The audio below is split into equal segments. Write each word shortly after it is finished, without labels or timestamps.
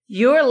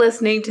You're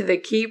listening to the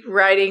Keep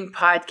Writing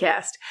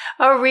Podcast,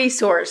 a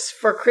resource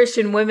for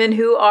Christian women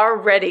who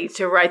are ready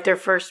to write their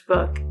first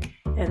book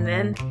and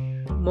then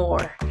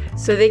more,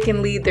 so they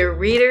can lead their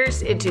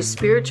readers into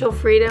spiritual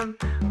freedom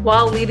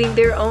while leading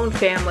their own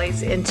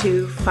families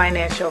into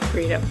financial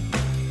freedom.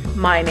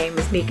 My name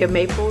is Nika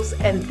Maples,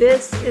 and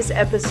this is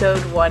episode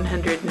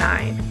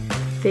 109,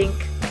 Think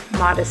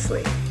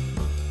Modestly.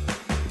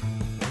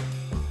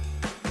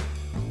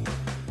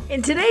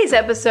 In today's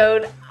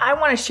episode, I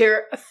want to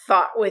share a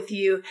thought with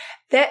you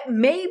that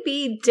may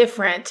be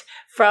different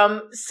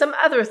from some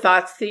other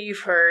thoughts that you've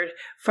heard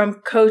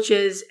from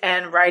coaches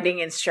and writing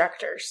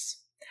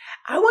instructors.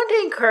 I want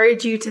to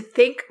encourage you to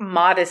think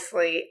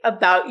modestly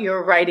about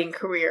your writing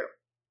career.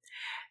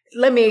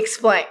 Let me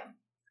explain.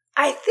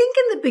 I think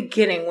in the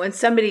beginning, when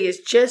somebody is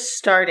just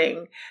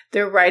starting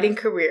their writing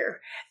career,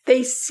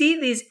 they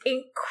see these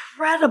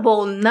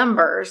incredible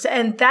numbers,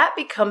 and that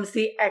becomes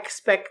the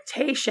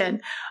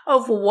expectation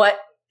of what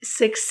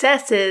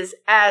success is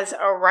as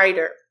a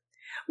writer.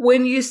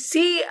 When you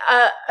see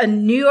a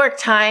New York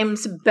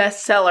Times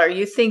bestseller,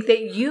 you think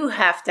that you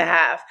have to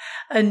have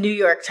a New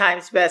York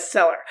Times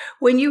bestseller.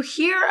 When you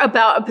hear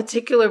about a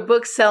particular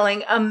book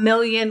selling 1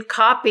 million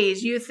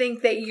copies, you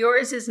think that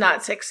yours is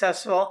not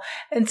successful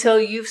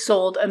until you've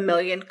sold 1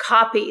 million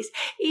copies.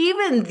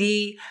 Even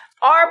the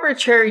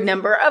arbitrary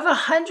number of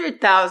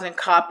 100,000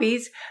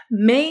 copies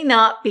may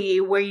not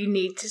be where you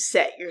need to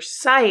set your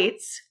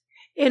sights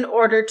in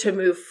order to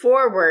move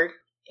forward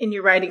in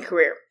your writing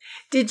career.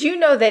 Did you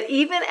know that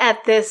even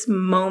at this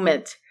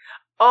moment,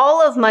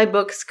 all of my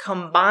books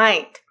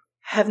combined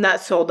have not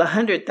sold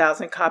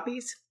 100,000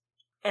 copies?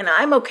 And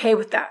I'm okay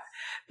with that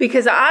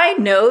because I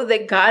know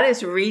that God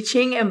is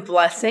reaching and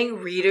blessing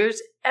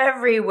readers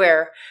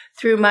everywhere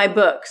through my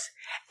books.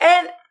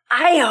 And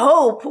I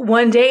hope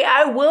one day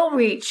I will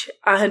reach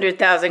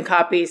 100,000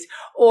 copies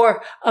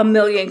or 1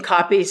 million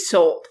copies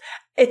sold.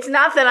 It's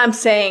not that I'm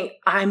saying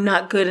I'm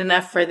not good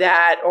enough for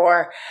that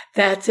or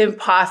that's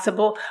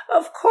impossible.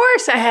 Of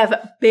course, I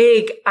have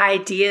big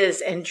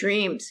ideas and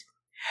dreams.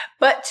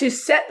 But to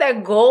set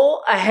that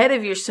goal ahead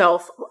of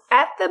yourself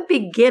at the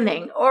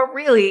beginning, or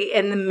really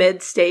in the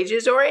mid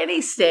stages or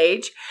any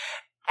stage,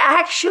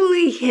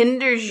 actually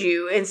hinders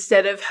you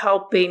instead of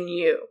helping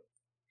you.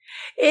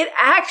 It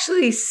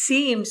actually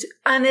seems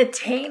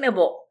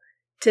unattainable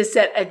to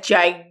set a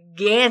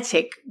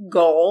gigantic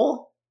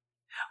goal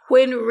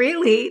when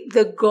really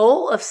the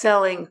goal of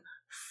selling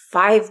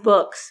 5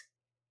 books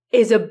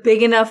is a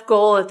big enough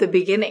goal at the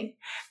beginning.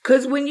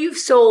 Because when you've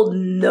sold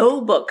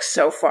no books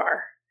so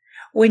far,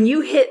 when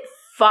you hit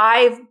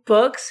 5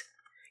 books,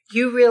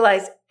 you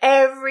realize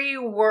every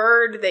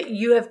word that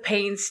you have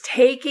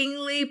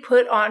painstakingly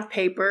put on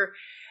paper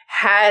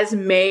has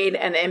made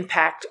an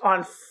impact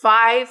on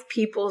 5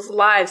 people's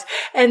lives.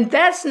 And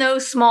that's no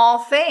small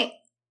thing.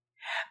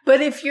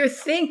 But if you're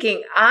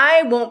thinking,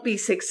 I won't be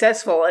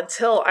successful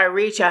until I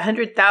reach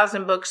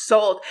 100,000 books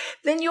sold,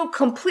 then you'll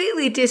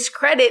completely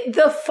discredit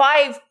the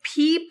 5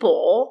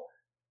 people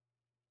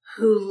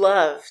who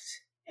loved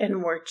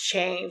and were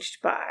changed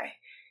by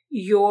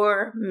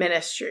your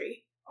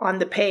ministry on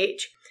the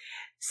page.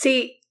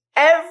 See,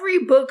 every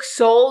book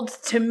sold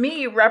to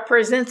me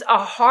represents a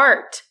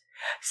heart,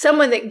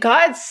 someone that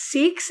God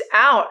seeks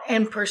out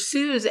and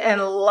pursues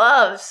and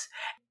loves.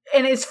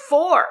 And he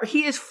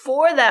is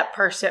for that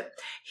person.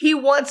 He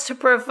wants to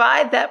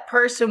provide that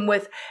person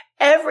with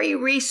every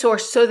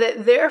resource so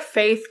that their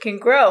faith can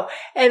grow.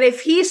 And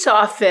if he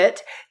saw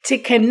fit to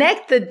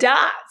connect the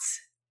dots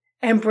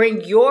and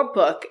bring your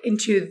book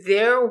into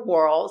their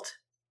world,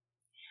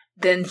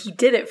 then he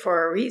did it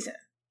for a reason.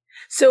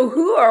 So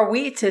who are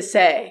we to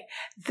say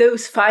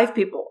those 5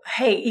 people,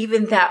 hey,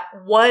 even that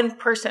one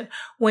person,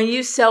 when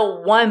you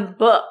sell 1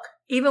 book,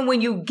 even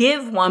when you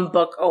give 1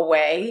 book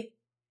away,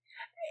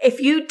 if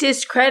you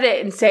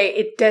discredit and say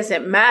it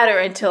doesn't matter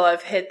until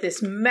I've hit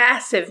this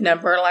massive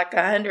number like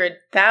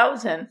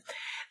 100,000,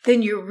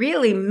 then you're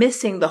really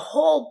missing the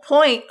whole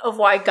point of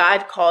why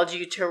God called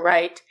you to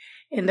write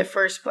in the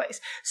first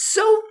place.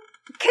 So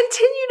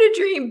continue to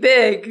dream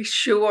big,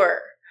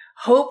 sure.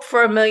 Hope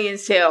for 1 million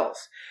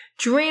sales.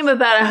 Dream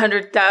about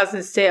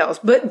 100,000 sales,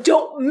 but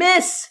don't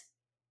miss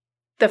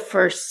the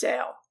first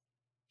sale.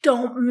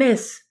 Don't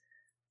miss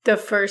the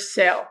first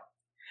sale.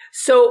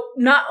 So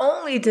not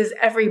only does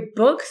every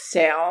book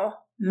sale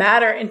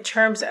matter in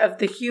terms of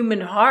the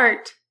human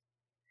heart,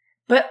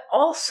 but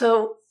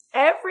also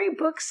every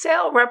book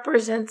sale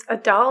represents a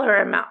dollar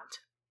amount.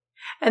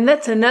 And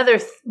that's another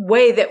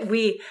way that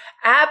we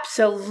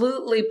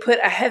absolutely put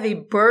a heavy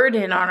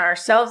burden on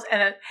ourselves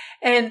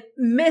and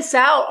miss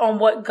out on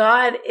what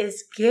God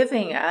is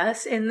giving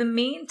us in the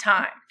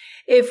meantime.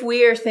 If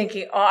we are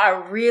thinking, oh, I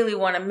really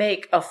want to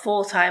make a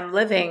full-time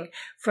living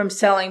from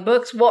selling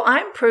books, well,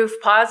 I'm proof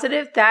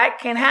positive that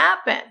can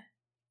happen.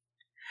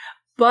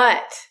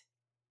 But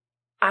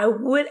I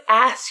would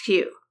ask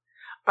you,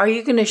 are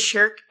you going to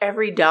shirk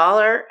every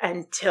dollar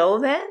until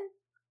then?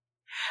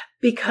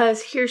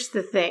 Because here's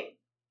the thing.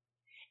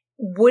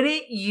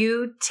 Wouldn't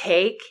you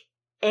take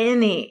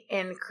any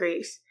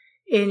increase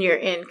in your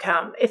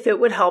income if it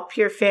would help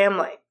your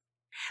family.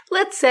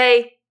 Let's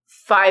say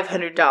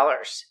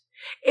 $500.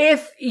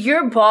 If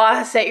your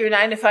boss at your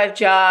 9-to-5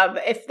 job,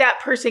 if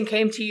that person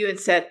came to you and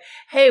said,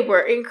 hey,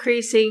 we're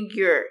increasing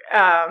your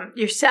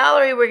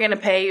salary, we're going to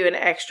pay you an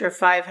extra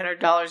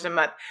 $500 a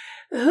month.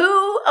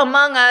 Who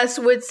among us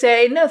would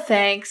say, no,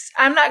 thanks.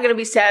 I'm not going to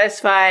be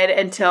satisfied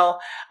until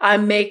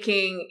I'm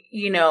making,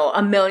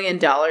 $1 million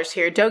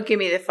here. Don't give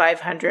me the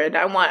 500.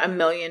 I want $1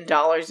 million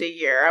a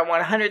year. I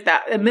want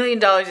 $1 million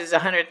is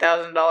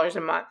 $100,000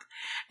 a month.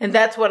 And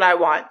that's what I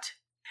want.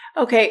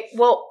 Okay.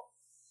 Well,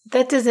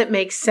 that doesn't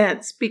make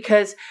sense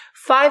because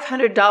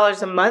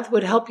 $500 a month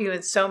would help you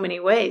in so many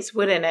ways,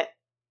 wouldn't it?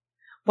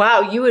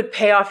 Wow. You would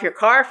pay off your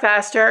car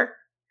faster.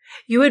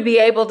 You would be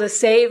able to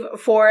save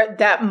for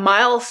that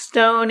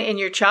milestone in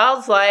your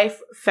child's life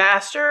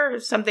faster,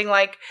 something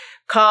like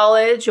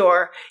college,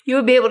 or you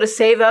would be able to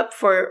save up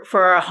for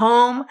a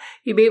home.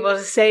 You'd be able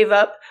to save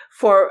up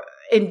for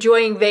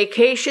enjoying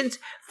vacations.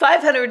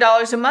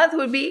 $500 a month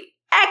would be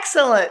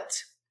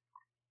excellent.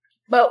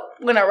 But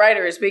when a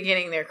writer is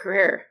beginning their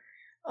career,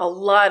 a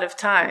lot of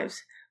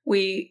times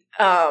we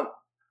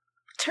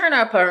turn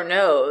up our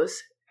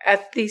nose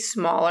at the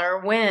smaller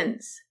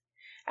wins.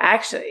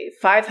 Actually,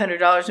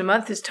 $500 a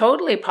month is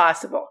totally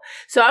possible.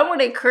 So I want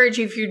to encourage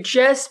you, if you're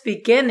just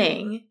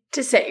beginning,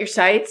 to set your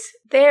sights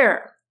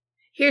there.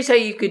 Here's how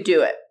you could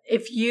do it.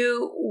 If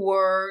you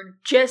were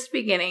just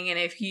beginning and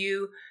if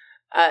you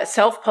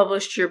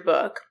self-published your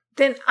book,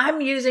 then I'm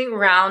using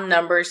round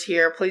numbers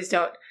here. Please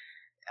don't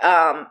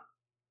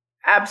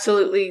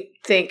absolutely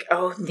think,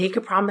 oh, Nika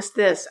promised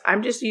this.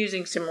 I'm just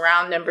using some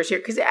round numbers here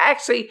because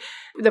actually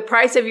the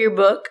price of your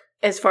book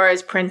as far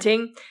as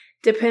printing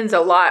depends a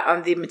lot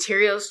on the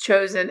materials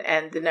chosen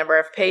and the number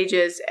of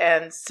pages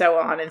and so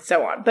on and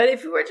so on. But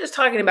if we're just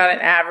talking about an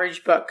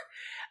average book,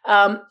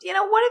 what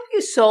if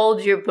you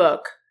sold your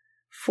book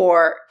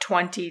for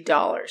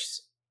 $20?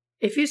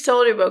 If you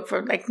sold your book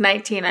for like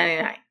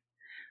 $19.99,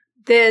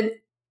 then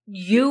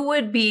you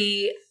would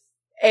be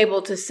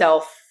able to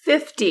sell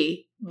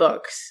 50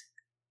 books,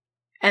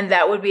 and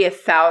that would be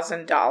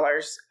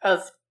 $1,000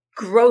 of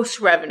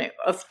gross revenue,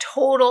 of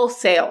total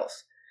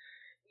sales.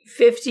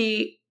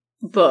 50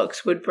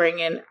 books would bring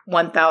in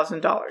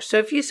 $1,000. So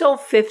if you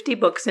sold 50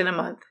 books in a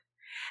month,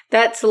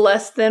 that's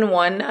less than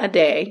one a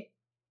day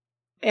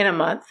in a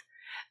month,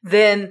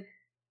 then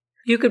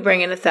you could bring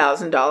in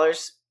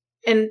 $1,000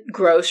 in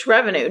gross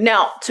revenue.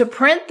 Now, to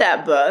print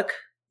that book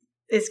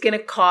is going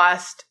to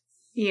cost,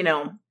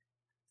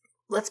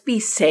 let's be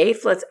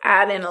safe. Let's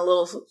add in a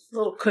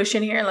little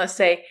cushion here. Let's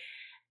say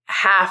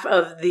half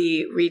of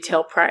the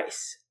retail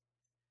price.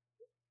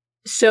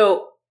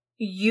 So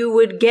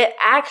you'd get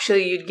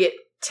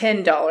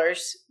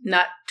 $10,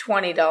 not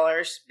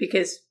 $20,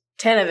 because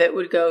 10 of it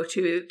would go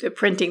to the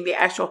printing, the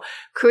actual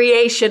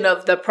creation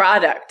of the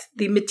product,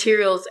 the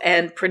materials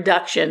and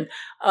production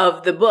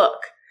of the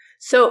book.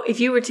 So if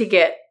you were to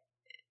get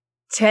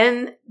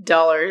 $10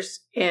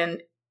 in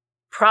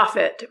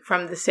profit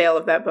from the sale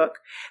of that book,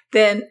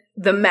 then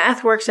the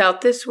math works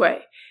out this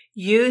way.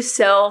 You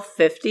sell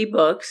 50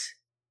 books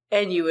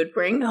and you would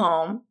bring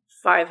home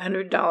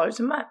 $500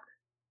 a month.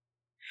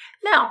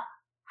 Now,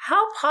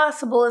 how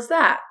possible is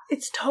that?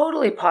 It's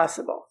totally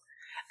possible.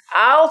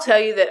 I'll tell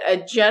you that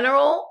a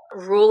general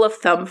rule of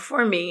thumb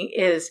for me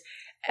is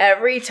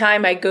every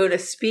time I go to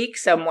speak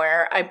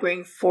somewhere, I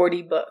bring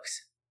 40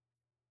 books.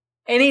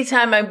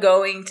 Anytime I'm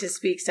going to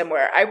speak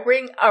somewhere, I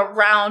bring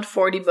around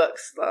 40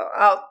 books.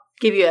 I'll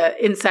give you an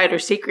insider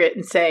secret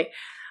and say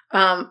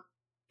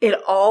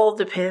it all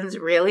depends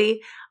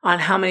really on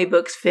how many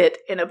books fit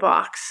in a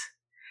box,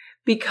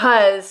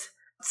 because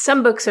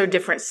some books are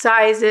different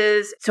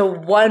sizes. So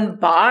one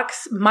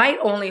box might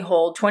only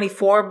hold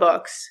 24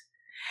 books.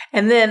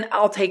 And then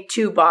I'll take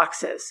 2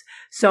 boxes.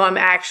 So I'm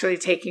actually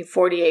taking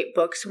 48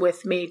 books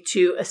with me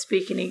to a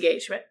speaking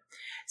engagement.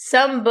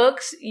 Some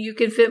books, you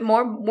can fit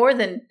more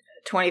than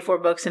 24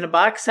 books in a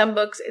box. Some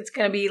books, it's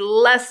going to be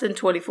less than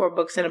 24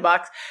 books in a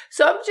box.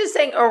 So I'm just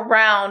saying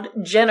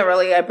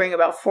generally, I bring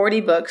about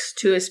 40 books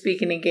to a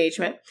speaking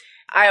engagement.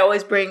 I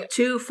always bring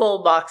 2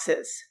 full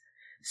boxes.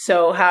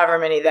 So however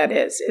many that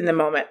is in the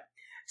moment.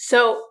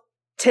 So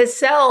to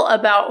sell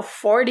about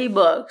 40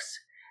 books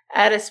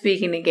at a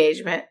speaking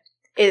engagement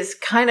is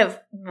kind of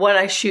what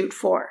I shoot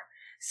for.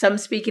 Some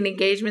speaking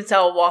engagements,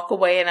 I'll walk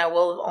away and I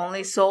will have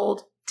only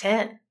sold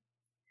 10.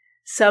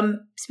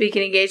 Some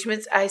speaking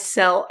engagements, I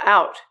sell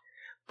out.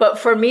 But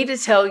for me to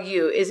tell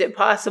you, is it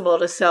possible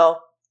to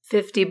sell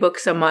 50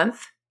 books a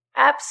month?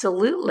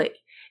 Absolutely.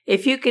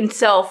 If you can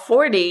sell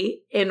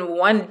 40 in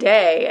one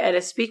day at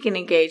a speaking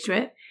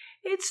engagement,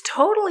 it's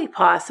totally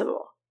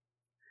possible.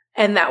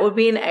 And that would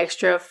be an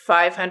extra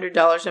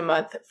 $500 a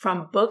month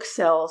from book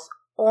sales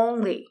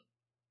only.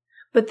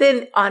 But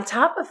then on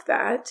top of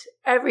that,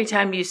 every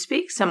time you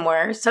speak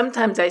somewhere,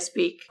 sometimes I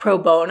speak pro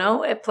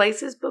bono at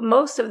places, but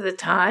most of the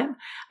time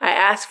I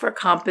ask for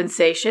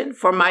compensation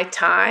for my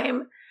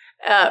time,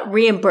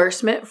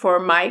 reimbursement for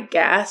my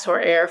gas or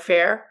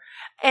airfare.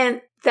 And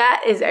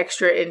that is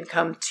extra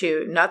income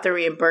too, not the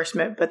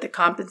reimbursement, but the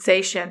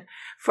compensation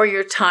for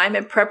your time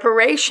and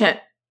preparation.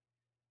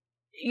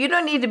 You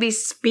don't need to be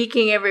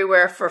speaking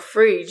everywhere for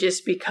free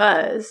just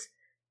because.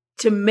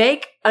 To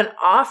make an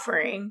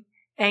offering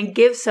and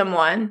give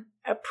someone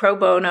a pro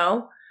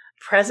bono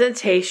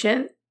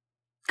presentation,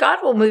 God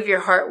will move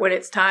your heart when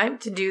it's time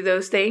to do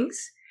those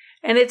things.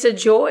 And it's a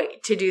joy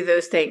to do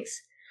those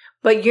things.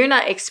 But you're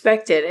not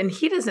expected, and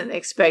He doesn't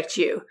expect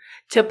you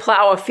to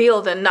plow a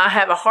field and not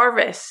have a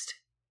harvest.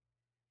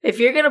 If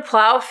you're going to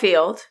plow a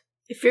field,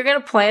 if you're going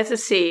to plant a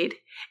seed,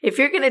 if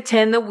you're going to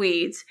tend the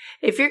weeds,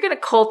 if you're going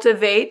to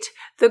cultivate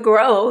the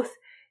growth,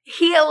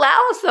 He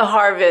allows the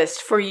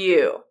harvest for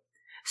you.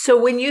 So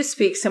when you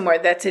speak somewhere,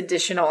 that's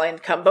additional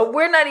income. But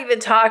we're not even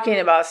talking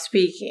about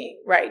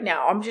speaking right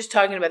now. I'm just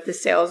talking about the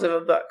sales of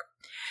a book.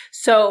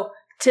 So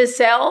to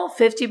sell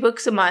 50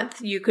 books a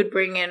month, you could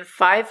bring in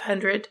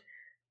 $500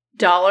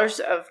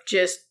 of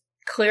just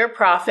clear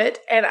profit.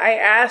 And I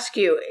ask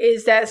you,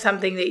 is that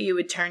something that you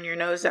would turn your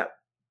nose up?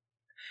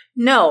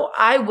 No,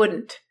 I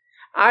wouldn't.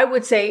 I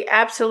would say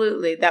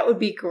absolutely. That would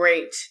be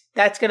great.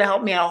 That's going to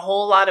help me in a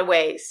whole lot of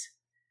ways.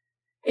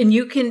 And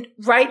you can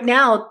right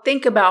now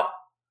think about,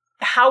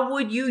 how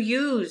would you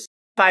use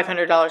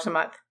 $500 a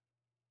month?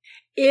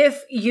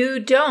 If you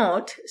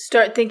don't,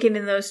 start thinking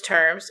in those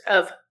terms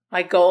of,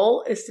 my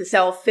goal is to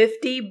sell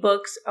 50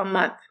 books a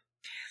month.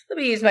 Let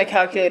me use my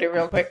calculator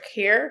real quick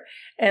here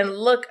and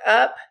look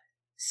up.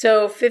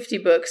 So 50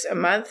 books a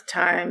month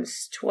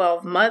times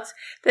 12 months,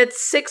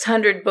 that's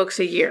 600 books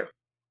a year.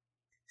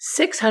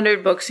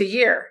 600 books a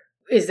year.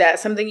 Is that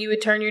something you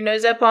would turn your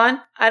nose up on?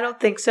 I don't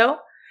think so.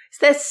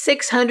 That's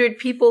 600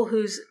 people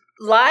whose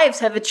lives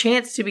have a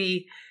chance to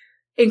be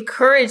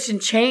encouraged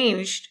and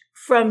changed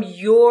from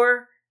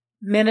your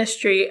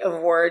ministry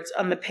of words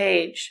on the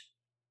page.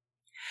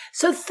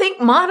 So think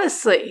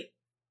modestly.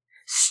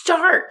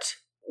 Start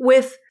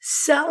with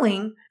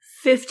selling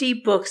 50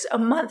 books a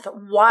month.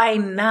 Why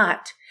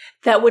not?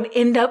 That would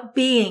end up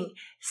being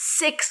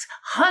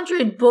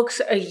 600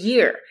 books a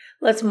year.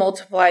 Let's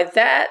multiply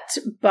that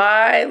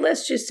by,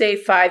 let's just say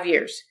 5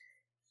 years.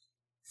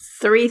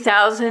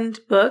 3,000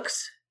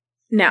 books.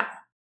 Now,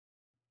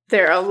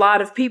 there are a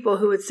lot of people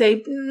who would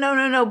say,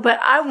 no, but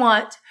I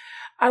want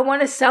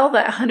to sell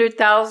that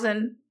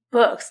 100,000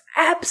 books.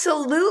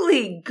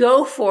 Absolutely,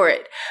 go for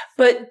it.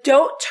 But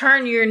don't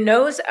turn your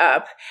nose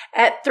up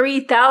at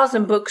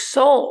 3,000 books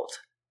sold.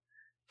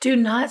 Do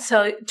not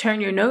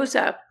turn your nose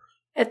up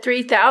at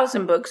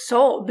 3,000 books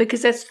sold,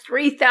 because that's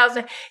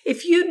 3,000.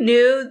 If you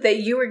knew that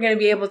you were going to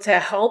be able to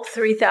help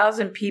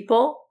 3,000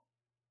 people,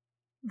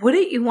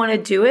 wouldn't you want to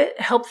do it?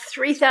 Help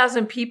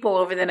 3,000 people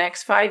over the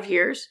next 5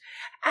 years?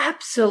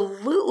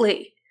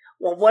 Absolutely.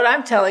 Well, what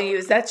I'm telling you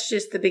is that's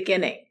just the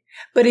beginning.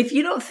 But if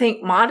you don't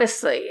think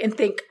modestly and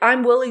think,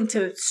 I'm willing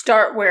to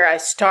start where I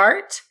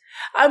start,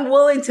 I'm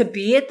willing to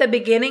be at the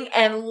beginning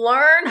and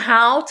learn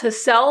how to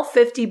sell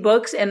 50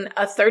 books in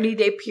a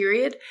 30-day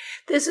period,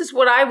 this is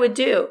what I would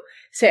do.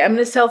 Say, I'm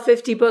going to sell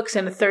 50 books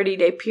in a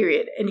 30-day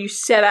period, and you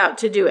set out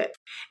to do it.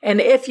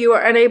 And if you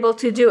are unable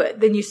to do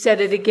it, then you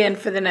set it again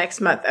for the next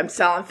month. I'm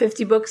selling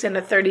 50 books in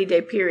a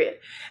 30-day period.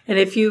 And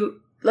if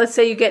let's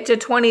say you get to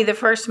 20 the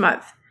first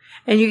month,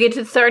 and you get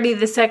to 30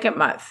 the second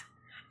month,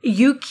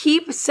 you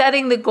keep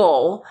setting the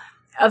goal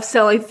of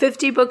selling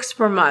 50 books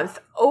per month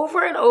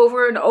over and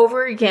over and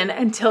over again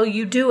until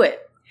you do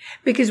it.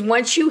 Because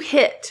once you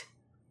hit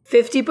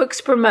 50 books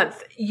per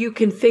month, you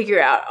can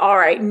figure out, all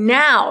right,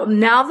 now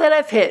that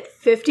I've hit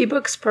 50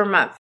 books per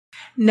month,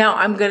 now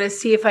I'm going to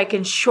see if I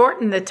can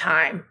shorten the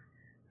time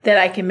that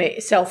I can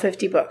sell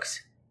 50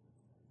 books.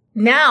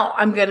 Now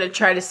I'm going to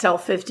try to sell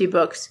 50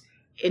 books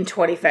in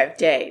 25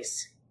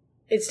 days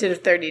instead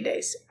of 30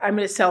 days. I'm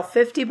going to sell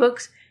 50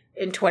 books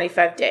in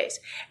 25 days.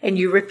 And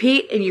you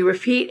repeat and you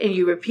repeat and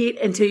you repeat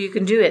until you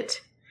can do it.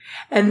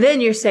 And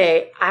then you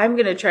say, I'm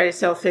going to try to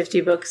sell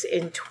 50 books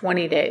in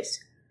 20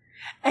 days.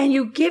 And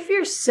you give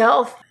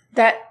yourself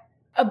that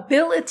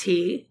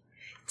ability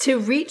to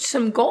reach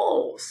some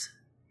goals.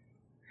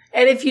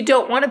 And if you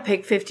don't want to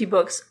pick 50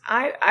 books,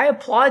 I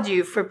applaud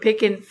you for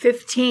picking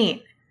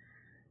 15.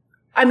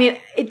 I mean,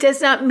 it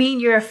does not mean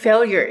you're a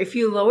failure if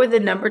you lower the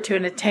number to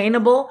an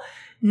attainable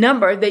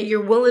number that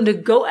you're willing to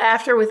go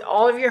after with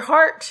all of your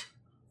heart.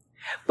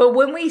 But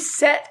when we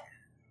set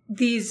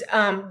these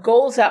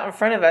goals out in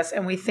front of us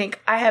and we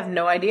think, I have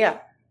no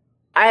idea,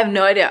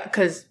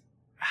 because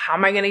how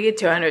am I going to get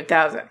to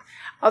 100,000?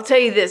 I'll tell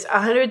you this,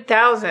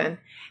 100,000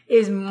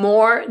 is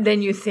more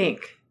than you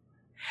think.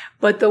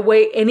 But the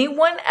way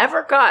anyone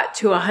ever got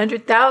to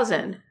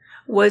 100,000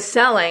 was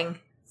selling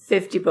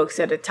 50 books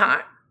at a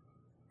time.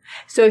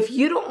 So if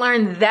you don't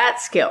learn that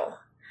skill,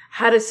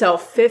 how to sell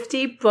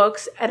 50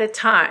 books at a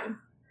time,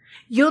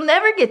 you'll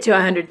never get to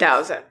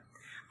 100,000.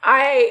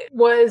 I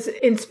was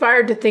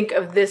inspired to think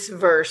of this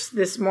verse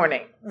this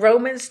morning,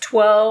 Romans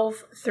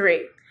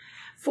 12:3.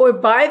 For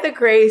by the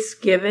grace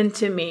given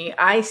to me,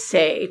 I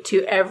say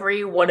to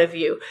every one of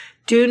you,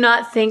 do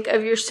not think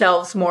of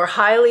yourselves more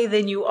highly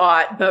than you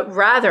ought, but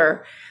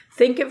rather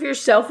think of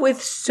yourself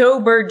with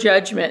sober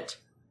judgment,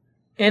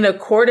 in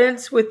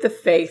accordance with the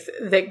faith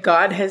that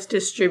God has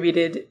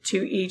distributed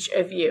to each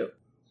of you.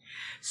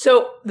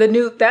 So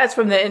that's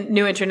from the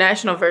New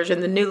International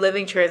Version. The New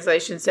Living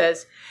Translation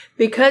says,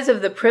 because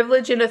of the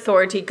privilege and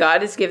authority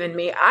God has given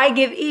me, I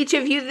give each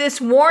of you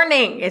this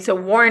warning. It's a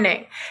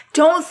warning.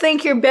 Don't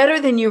think you're better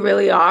than you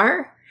really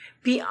are.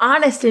 Be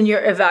honest in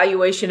your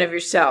evaluation of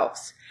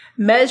yourselves,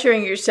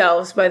 measuring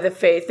yourselves by the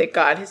faith that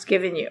God has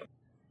given you.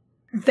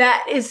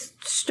 That is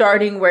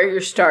starting where you're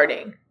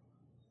starting.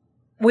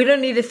 We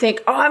don't need to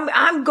think,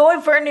 I'm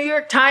going for a New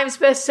York Times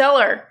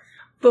bestseller.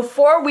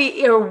 Before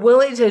we are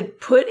willing to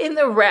put in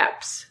the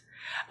reps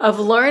of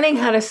learning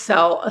how to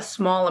sell a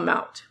small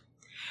amount,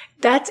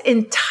 that's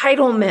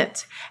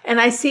entitlement.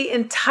 And I see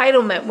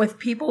entitlement with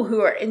people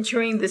who are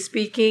entering the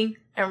speaking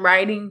and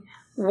writing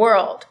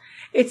world.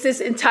 It's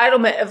this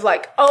entitlement of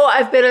like,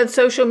 I've been on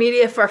social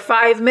media for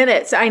 5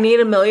 minutes. I need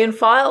 1 million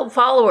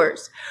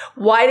followers.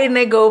 Why didn't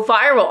I go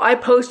viral? I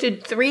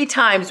posted 3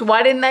 times.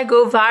 Why didn't I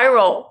go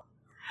viral?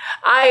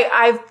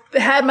 I've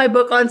had my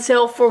book on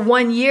sale for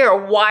 1 year.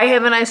 Why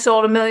haven't I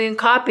sold 1 million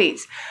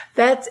copies?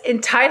 That's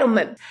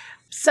entitlement.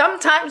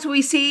 Sometimes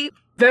we see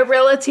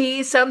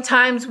virility.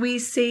 Sometimes we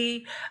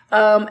see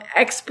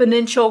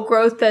exponential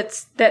growth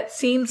that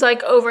seems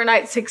like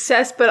overnight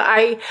success, but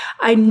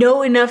I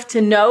know enough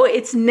to know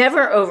it's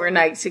never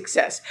overnight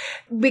success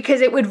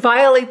because it would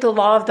violate the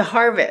law of the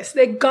harvest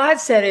that God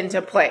set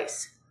into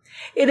place.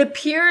 It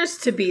appears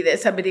to be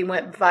that somebody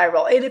went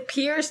viral. It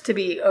appears to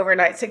be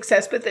overnight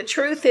success, but the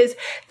truth is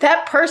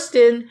that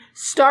person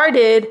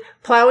started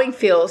plowing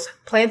fields,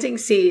 planting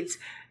seeds,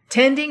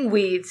 tending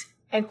weeds,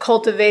 and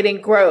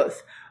cultivating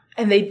growth.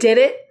 And they did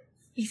it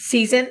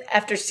season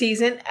after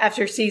season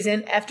after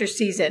season after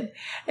season.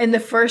 In the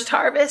first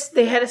harvest,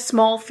 they had a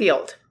small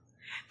field.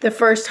 The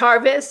first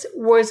harvest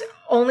was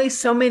only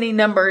so many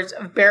numbers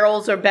of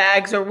barrels or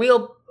bags or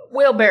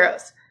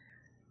wheelbarrows.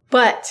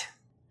 But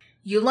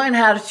you learn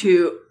how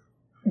to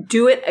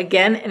do it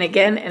again and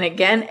again and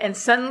again, and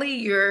suddenly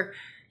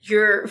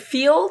your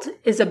field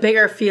is a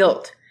bigger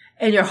field,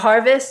 and your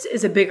harvest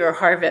is a bigger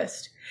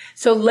harvest.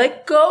 So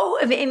let go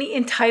of any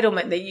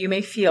entitlement that you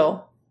may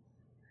feel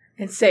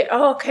and say,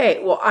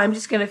 okay, well, I'm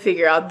just going to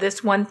figure out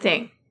this one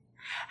thing,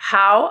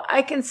 how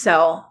I can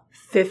sell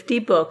 50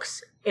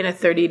 books in a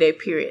 30-day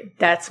period.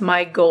 That's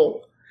my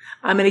goal.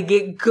 I'm going to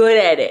get good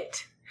at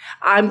it.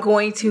 I'm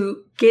going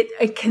to get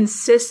a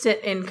consistent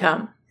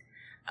income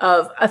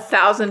of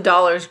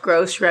 $1,000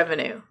 gross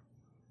revenue.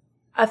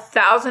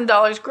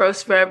 $1,000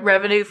 gross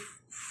revenue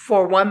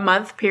for 1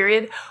 month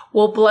period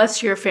will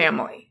bless your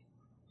family.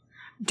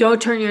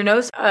 Don't turn your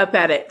nose up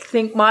at it.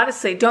 Think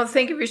modestly. Don't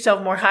think of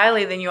yourself more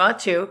highly than you ought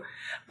to,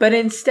 but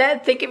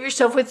instead think of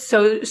yourself with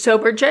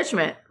sober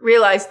judgment.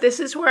 Realize this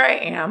is where I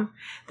am,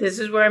 this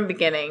is where I'm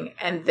beginning,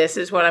 and this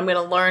is what I'm going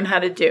to learn how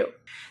to do.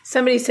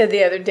 Somebody said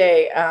the other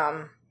day,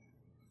 I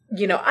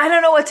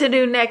don't know what to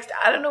do next.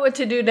 I don't know what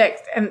to do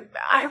next. And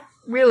I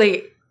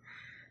really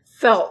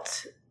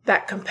felt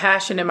that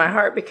compassion in my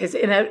heart because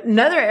in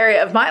another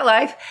area of my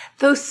life,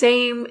 those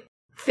same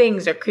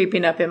things are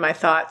creeping up in my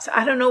thoughts.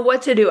 I don't know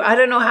what to do. I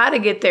don't know how to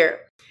get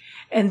there.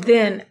 And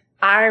then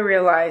I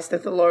realized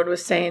that the Lord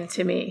was saying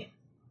to me,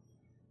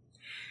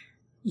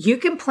 you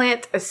can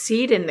plant a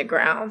seed in the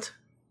ground.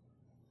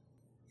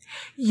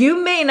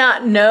 You may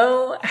not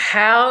know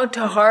how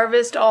to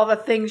harvest all the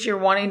things you're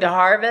wanting to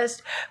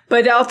harvest,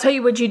 but I'll tell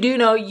you what you do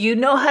know. You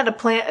know how to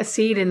plant a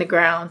seed in the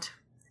ground.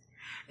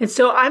 And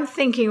so I'm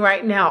thinking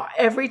right now,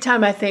 every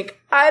time I think,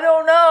 I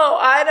don't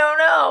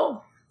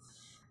know,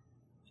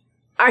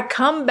 I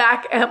come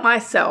back at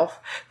myself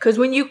because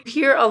when you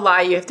hear a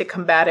lie, you have to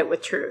combat it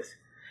with truth.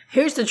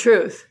 Here's the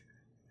truth.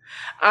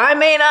 I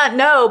may not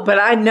know, but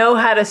I know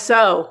how to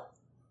sow.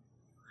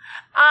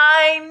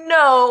 I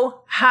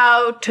know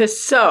how to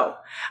sow.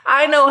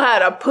 I know how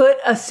to put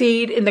a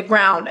seed in the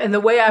ground. And the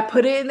way I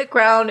put it in the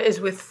ground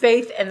is with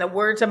faith and the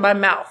words of my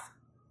mouth.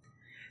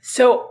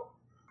 So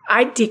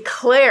I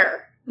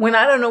declare, when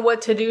I don't know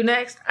what to do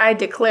next, I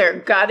declare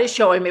God is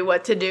showing me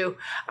what to do.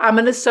 I'm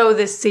going to sow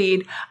this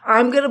seed.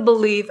 I'm going to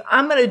believe.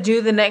 I'm going to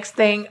do the next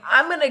thing.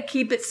 I'm going to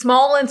keep it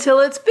small until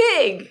it's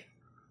big.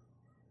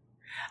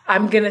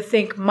 I'm going to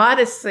think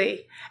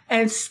modestly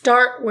and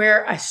start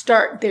where I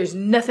start. There's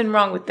nothing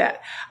wrong with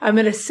that. I'm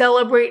going to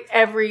celebrate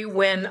every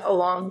win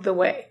along the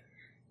way.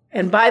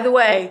 And by the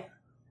way,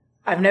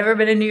 I've never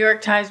been a New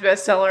York Times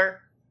bestseller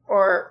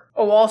or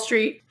a Wall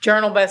Street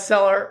Journal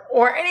bestseller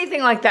or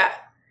anything like that.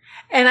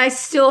 And I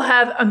still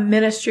have a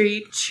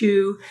ministry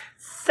to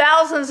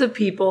thousands of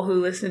people who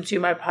listen to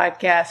my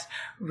podcast,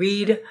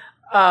 read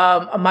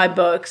my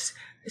books,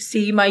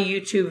 see my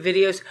YouTube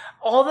videos,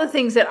 all the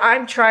things that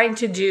I'm trying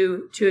to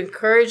do to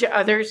encourage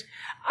others.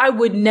 I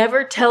would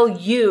never tell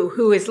you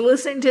who is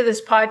listening to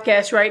this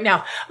podcast right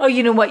now, oh,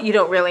 you know what? You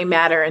don't really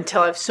matter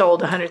until I've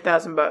sold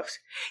 100,000 books.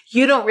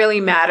 You don't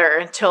really matter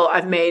until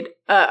I've made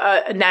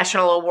a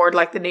national award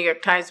like the New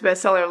York Times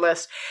bestseller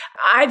list.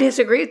 I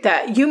disagree with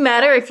that. You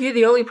matter if you're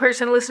the only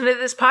person listening to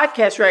this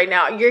podcast right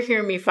now. You're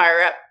hearing me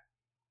fire up.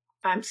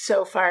 I'm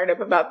so fired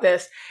up about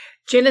this.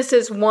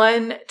 Genesis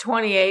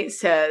 1:28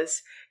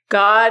 says,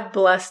 God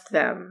blessed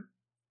them.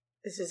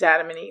 This is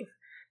Adam and Eve.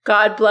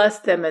 God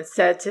blessed them and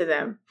said to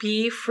them,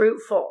 "Be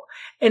fruitful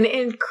and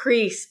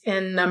increase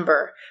in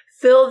number.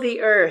 Fill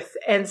the earth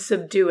and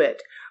subdue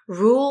it.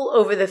 Rule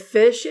over the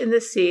fish in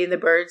the sea and the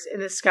birds in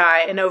the sky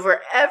and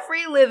over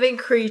every living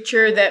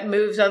creature that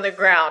moves on the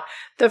ground."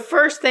 The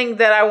first thing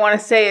that I want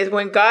to say is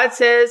when God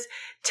says,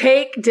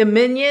 take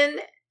dominion,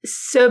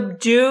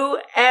 subdue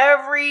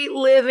every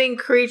living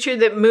creature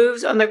that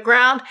moves on the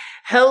ground,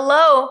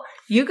 hello,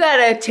 you got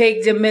to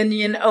take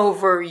dominion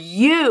over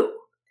you.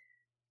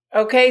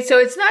 Okay, so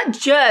it's not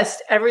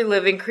just every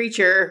living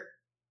creature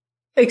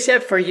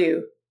except for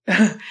you.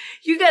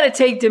 You got to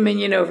take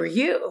dominion over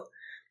you.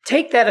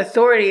 Take that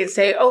authority and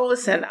say, oh,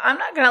 listen, I'm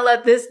not going to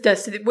let this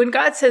dust. When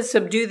God says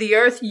subdue the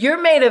earth,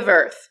 you're made of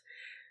earth.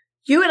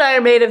 You and I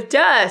are made of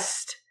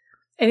dust.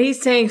 And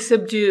he's saying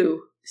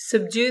subdue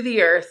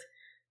the earth,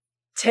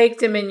 take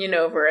dominion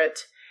over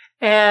it,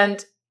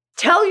 and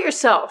tell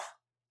yourself,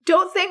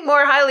 don't think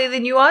more highly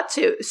than you ought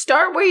to.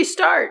 Start where you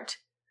start.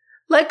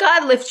 Let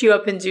God lift you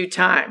up in due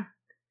time.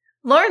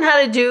 Learn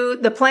how to do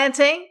the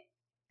planting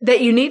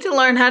that you need to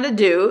learn how to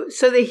do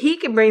so that he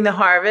can bring the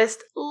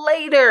harvest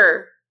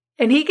later.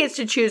 And he gets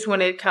to choose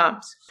when it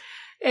comes.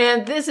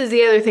 And this is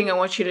the other thing I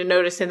want you to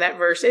notice in that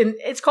verse. And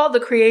it's called the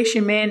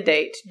creation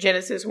mandate,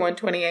 Genesis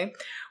 1:28.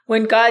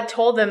 When God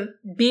told them,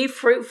 be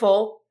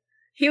fruitful,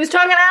 he was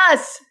talking to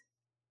us.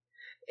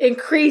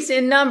 Increase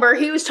in number,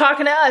 he was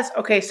talking to us.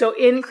 Okay, so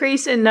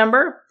increase in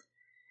number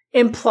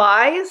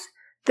implies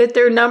that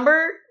their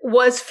number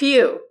was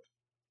few.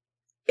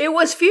 It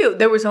was few.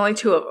 There was only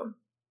 2 of them.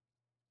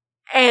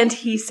 And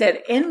he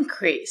said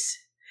increase.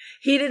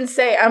 He didn't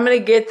say, I'm going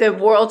to get the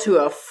world to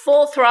a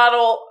full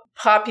throttle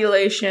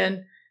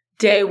population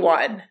day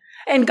 1.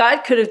 And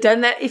God could have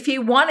done that if he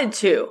wanted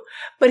to.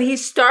 But he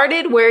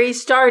started where he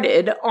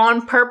started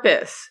on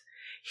purpose.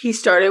 He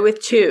started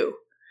with 2.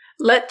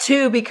 Let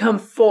 2 become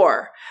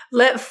 4.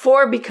 Let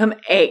 4 become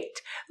 8.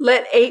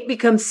 Let 8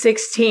 become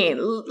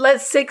 16.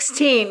 Let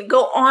 16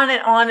 go on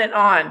and on and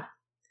on.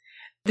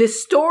 The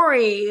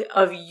story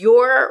of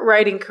your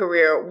writing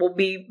career will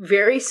be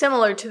very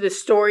similar to the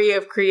story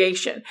of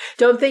creation.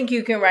 Don't think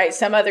you can write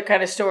some other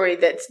kind of story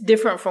that's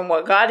different from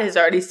what God has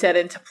already set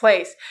into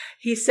place.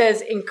 He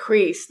says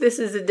increase. This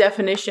is the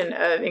definition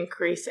of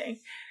increasing.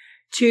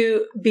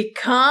 To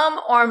become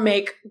or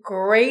make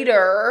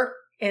greater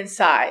in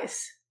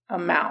size,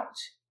 amount,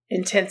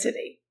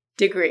 intensity,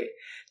 degree.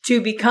 To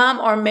become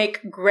or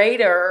make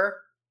greater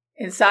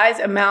in size,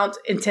 amount,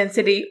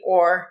 intensity,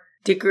 or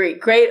degree.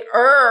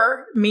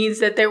 Greater means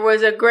that there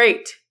was a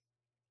great.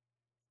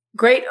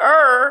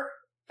 Greater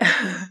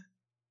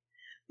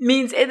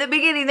means in the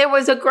beginning there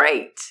was a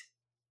great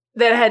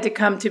that had to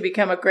come to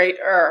become a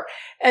greater.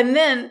 And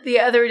then the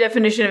other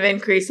definition of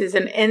increase is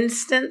an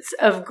instance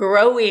of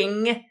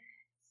growing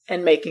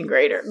and making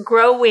greater.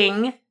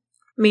 Growing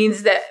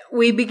means that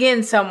we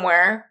begin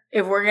somewhere.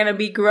 If we're going to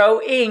be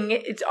growing,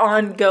 it's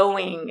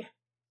ongoing.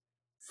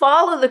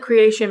 Follow the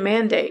creation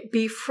mandate.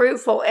 Be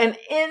fruitful and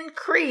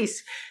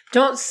increase.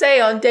 Don't say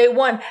on day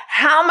 1,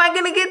 how am I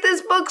going to get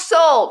this book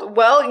sold?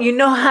 Well, you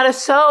know how to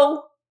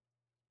sow.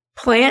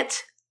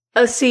 Plant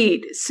a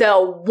seed.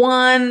 Sell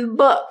 1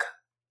 book.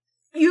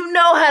 You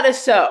know how to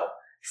sow.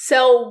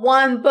 Sell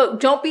 1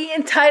 book. Don't be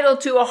entitled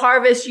to a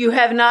harvest you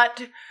have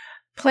not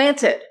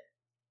planted.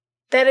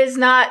 That's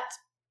not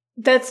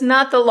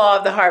the law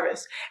of the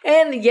harvest.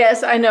 And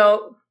yes, I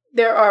know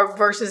there are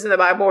verses in the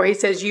Bible where he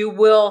says you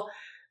will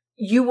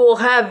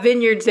have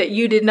vineyards that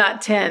you did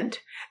not tend.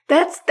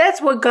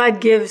 That's what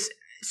God gives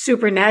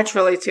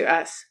supernaturally to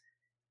us.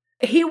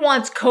 He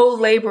wants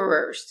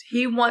co-laborers.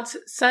 He wants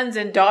sons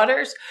and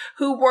daughters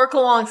who work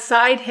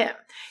alongside him.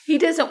 He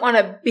doesn't want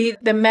to be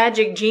the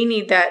magic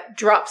genie that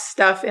drops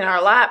stuff in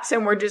our laps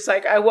and we're just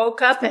like, I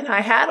woke up and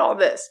I had all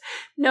this.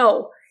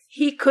 No,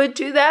 he could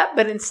do that,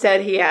 but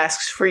instead he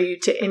asks for you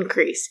to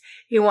increase.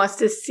 He wants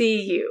to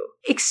see you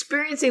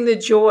experiencing the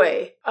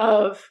joy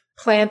of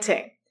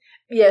planting.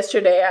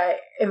 Yesterday, I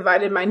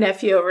invited my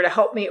nephew over to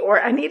help me,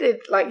 or I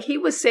needed, he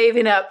was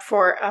saving up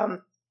for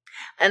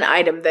an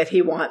item that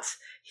he wants.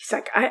 He's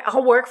like,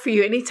 I'll work for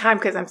you anytime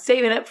because I'm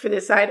saving up for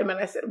this item. And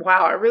I said,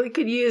 wow, I really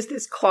could use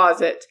this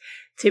closet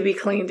to be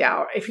cleaned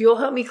out. If you'll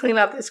help me clean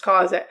out this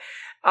closet,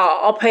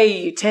 I'll pay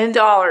you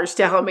 $10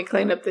 to help me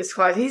clean up this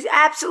closet. He's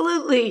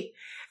absolutely.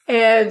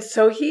 And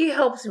so he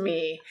helps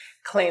me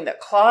clean the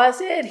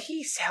closet.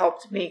 He's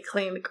helped me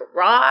clean the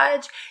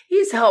garage.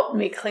 He's helped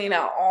me clean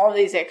out all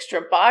these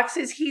extra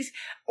boxes. He's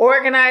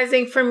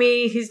organizing for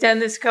me. He's done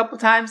this a couple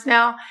times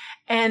now.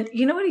 And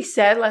you know what he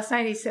said last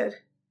night? He said,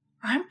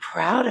 I'm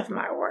proud of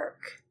my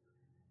work.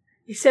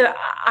 He said,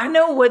 I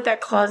know what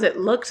that closet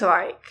looked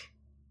like.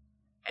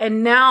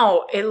 And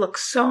now it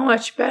looks so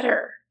much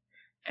better.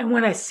 And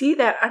when I see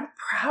that, I'm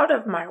proud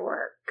of my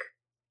work.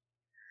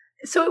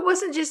 So it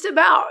wasn't just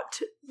about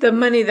the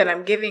money that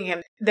I'm giving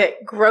him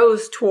that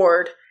grows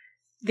toward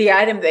the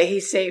item that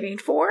he's saving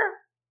for.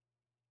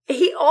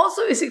 He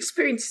also is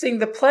experiencing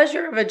the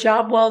pleasure of a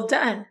job well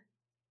done.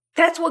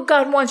 That's what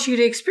God wants you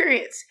to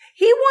experience.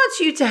 He wants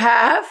you to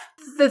have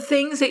the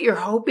things that you're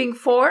hoping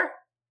for,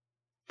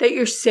 that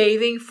you're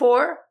saving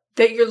for,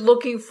 that you're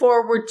looking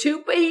forward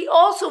to, but he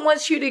also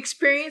wants you to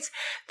experience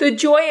the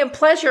joy and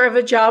pleasure of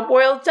a job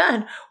well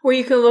done, where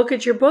you can look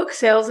at your book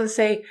sales and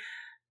say,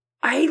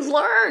 I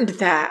learned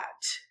that.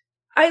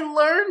 I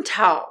learned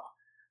how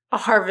a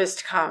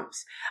harvest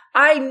comes.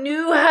 I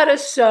knew how to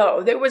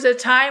sow. There was a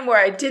time where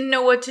I didn't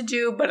know what to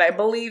do, but I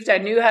believed I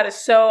knew how to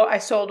sow. I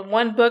sold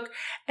one book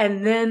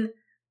and then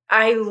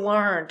I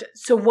learned.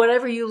 So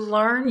whatever you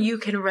learn, you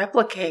can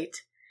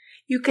replicate.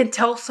 You can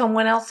tell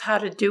someone else how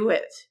to do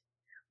it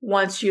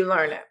once you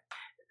learn it.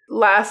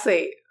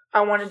 Lastly,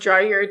 I want to draw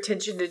your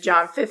attention to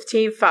John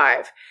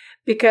 15:5,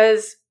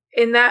 because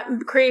in that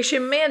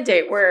creation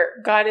mandate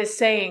where God is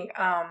saying,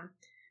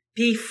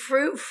 be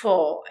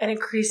fruitful and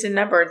increase in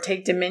number and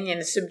take dominion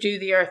and subdue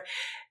the earth.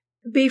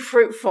 Be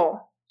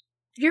fruitful.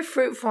 Your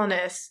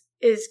fruitfulness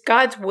is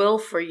God's will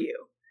for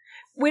you.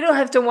 We don't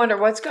have to wonder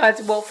what's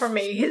God's will for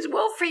me. His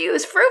will for you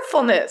is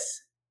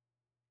fruitfulness.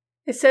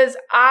 It says,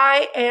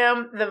 I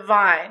am the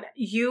vine.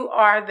 You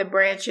are the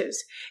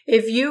branches.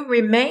 If you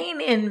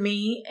remain in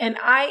me and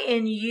I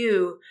in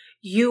you,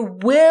 you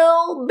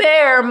will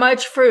bear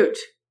much fruit.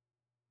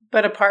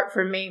 But apart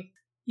from me,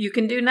 you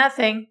can do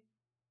nothing.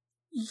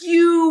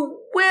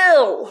 You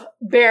will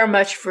bear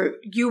much fruit.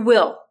 You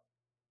will,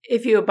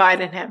 if you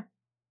abide in him.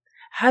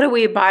 How do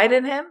we abide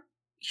in him?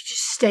 You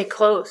just stay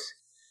close.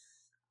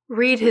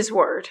 Read his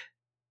word.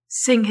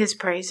 Sing his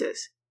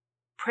praises.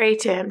 Pray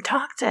to him.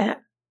 Talk to him.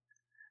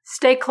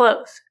 Stay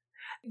close.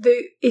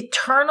 The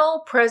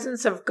eternal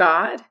presence of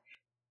God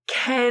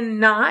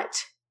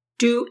cannot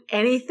do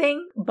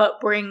anything but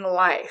bring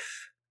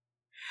life.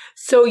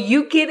 So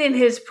you get in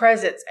his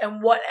presence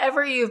and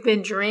whatever you've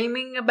been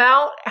dreaming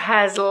about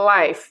has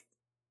life.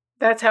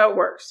 That's how it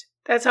works.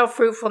 That's how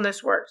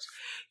fruitfulness works.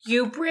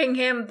 You bring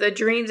him the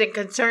dreams and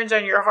concerns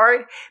on your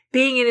heart.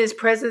 Being in his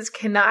presence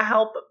cannot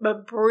help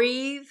but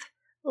breathe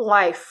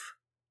life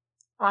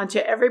onto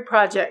every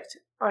project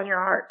on your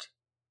heart.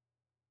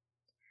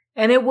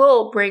 And it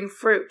will bring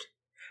fruit.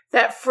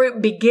 That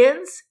fruit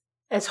begins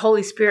as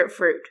Holy Spirit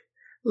fruit.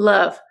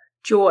 Love,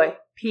 joy,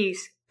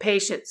 peace,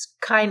 patience,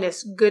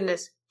 kindness,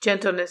 goodness,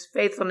 gentleness,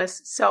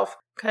 faithfulness,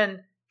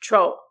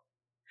 self-control.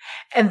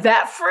 And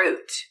that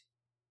fruit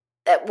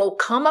that will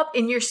come up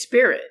in your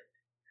spirit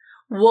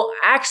will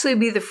actually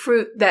be the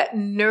fruit that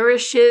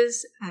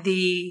nourishes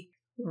the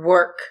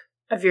work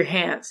of your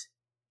hands.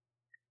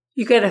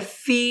 You got to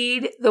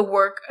feed the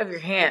work of your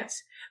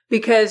hands,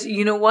 because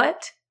you know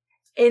what?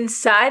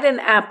 Inside an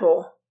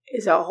apple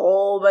is a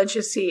whole bunch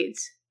of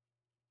seeds.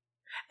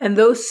 And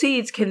those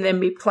seeds can then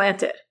be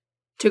planted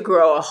to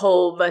grow a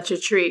whole bunch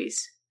of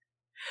trees.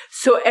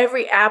 So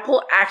every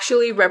apple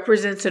actually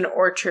represents an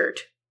orchard.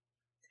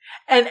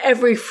 And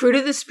every fruit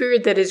of the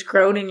Spirit that is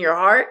grown in your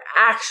heart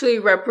actually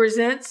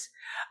represents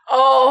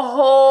a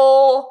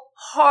whole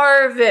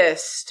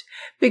harvest.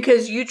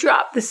 Because you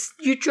drop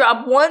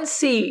one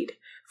seed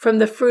from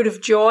the fruit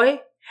of joy,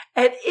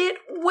 and it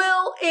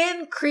will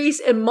increase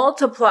and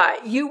multiply.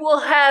 You will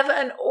have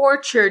an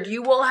orchard.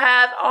 You will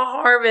have a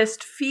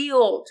harvest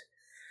field.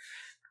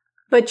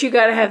 But you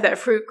got to have that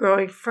fruit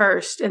growing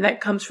first, and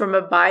that comes from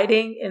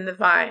abiding in the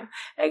vine.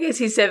 I guess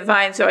he said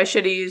vine, so I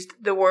should have used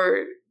the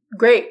word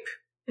grape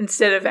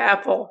instead of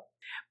apple.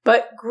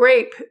 But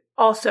grape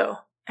also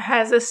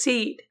has a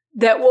seed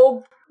that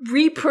will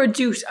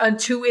reproduce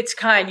unto its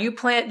kind. You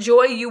plant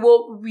joy, you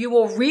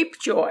will reap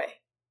joy.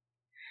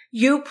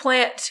 You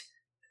plant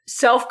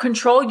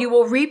self-control, you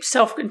will reap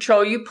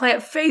self-control. You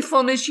plant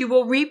faithfulness, you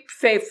will reap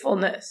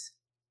faithfulness.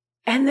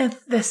 And then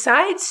the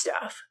side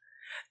stuff,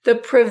 the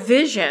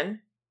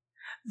provision,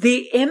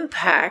 the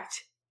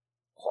impact,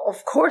 well,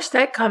 of course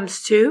that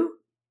comes too.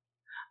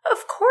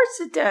 Of course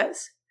it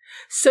does.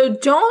 So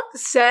don't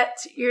set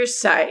your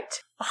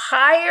sight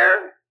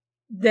higher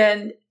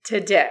than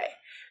today.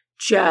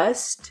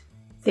 Just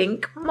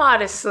think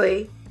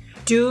modestly,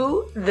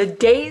 do the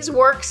day's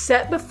work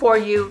set before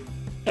you,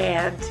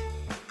 and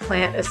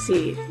plant a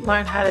seed.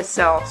 Learn how to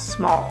sell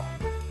small,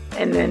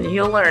 and then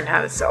you'll learn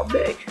how to sell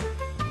big.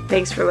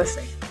 Thanks for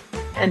listening.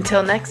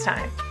 Until next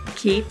time,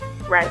 keep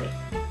writing.